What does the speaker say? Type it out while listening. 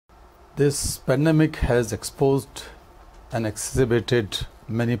This pandemic has exposed and exhibited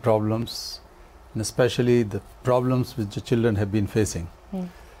many problems, and especially the problems which the children have been facing.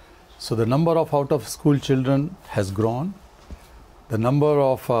 So the number of out-of-school children has grown. The number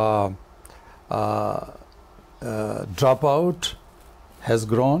of dropout has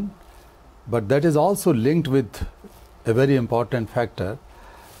grown, but that is also linked with a very important factor,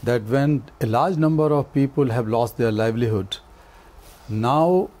 that when a large number of people have lost their livelihood,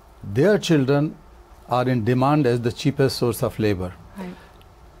 now their children are in demand as the cheapest source of labor. Right.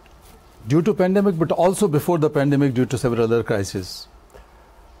 Due to pandemic, but also before the pandemic due to several other crises.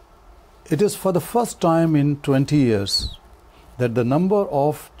 It is for the first time in 20 years that the number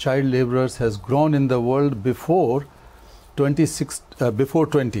of child laborers has grown in the world before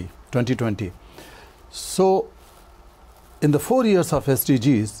 2020. So in the 4 years of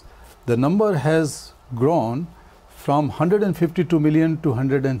SDGs, the number has grown from 152 million to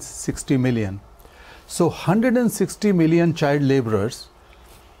 160 million. So 160 million child laborers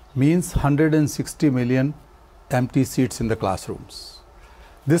means 160 million empty seats in the classrooms.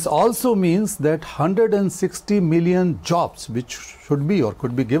 This also means that 160 million jobs which should be or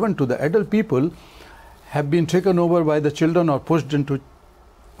could be given to the adult people have been taken over by the children or pushed into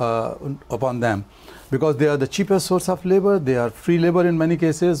upon them, because they are the cheapest source of labor. They are free labor in many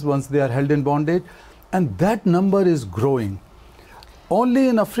cases once they are held in bondage, and that number is growing. Only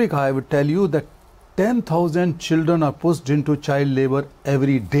in Africa, I would tell you that 10,000 children are pushed into child labor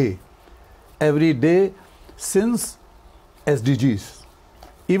every day since SDGs,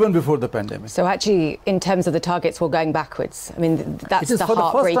 even before the pandemic. So actually, in terms of the targets, we're going backwards. I mean, that's the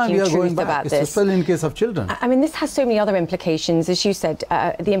heartbreaking truth about this. Especially in case of children. I mean, this has so many other implications, as you said,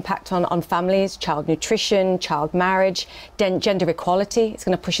 the impact on families, child nutrition, child marriage, gender equality. It's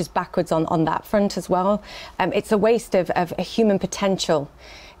going to push us backwards on that front as well. It's a waste of a human potential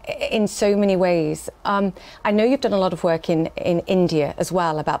in so many ways. I know you've done a lot of work in India as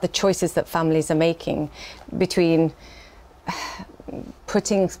well about the choices that families are making between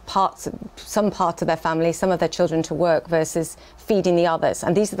putting some part of their family, some of their children to work versus feeding the others.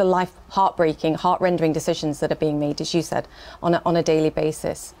 And these are the heartbreaking, heart-rending decisions that are being made, as you said, on a daily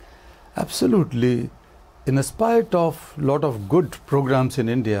basis. Absolutely. In spite of a lot of good programs in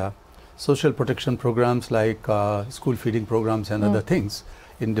India, social protection programs like school feeding programs and other things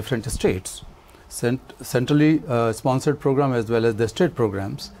in different states, centrally sponsored program as well as the state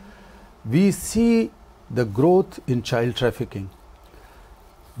programs, we see the growth in child trafficking.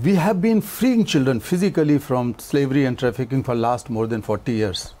 We have been freeing children physically from slavery and trafficking for last more than 40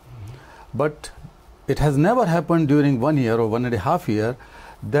 years. But it has never happened during 1 year or 1.5 years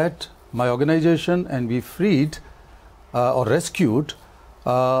that my organization and we freed or rescued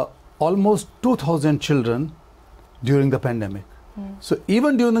almost 2,000 children during the pandemic. So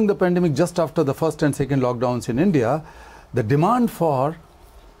even during the pandemic, just after the first and second lockdowns in India, the demand for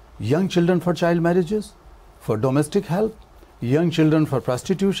young children for child marriages, for domestic help, young children for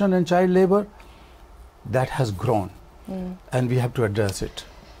prostitution and child labor, that has grown, and we have to address it.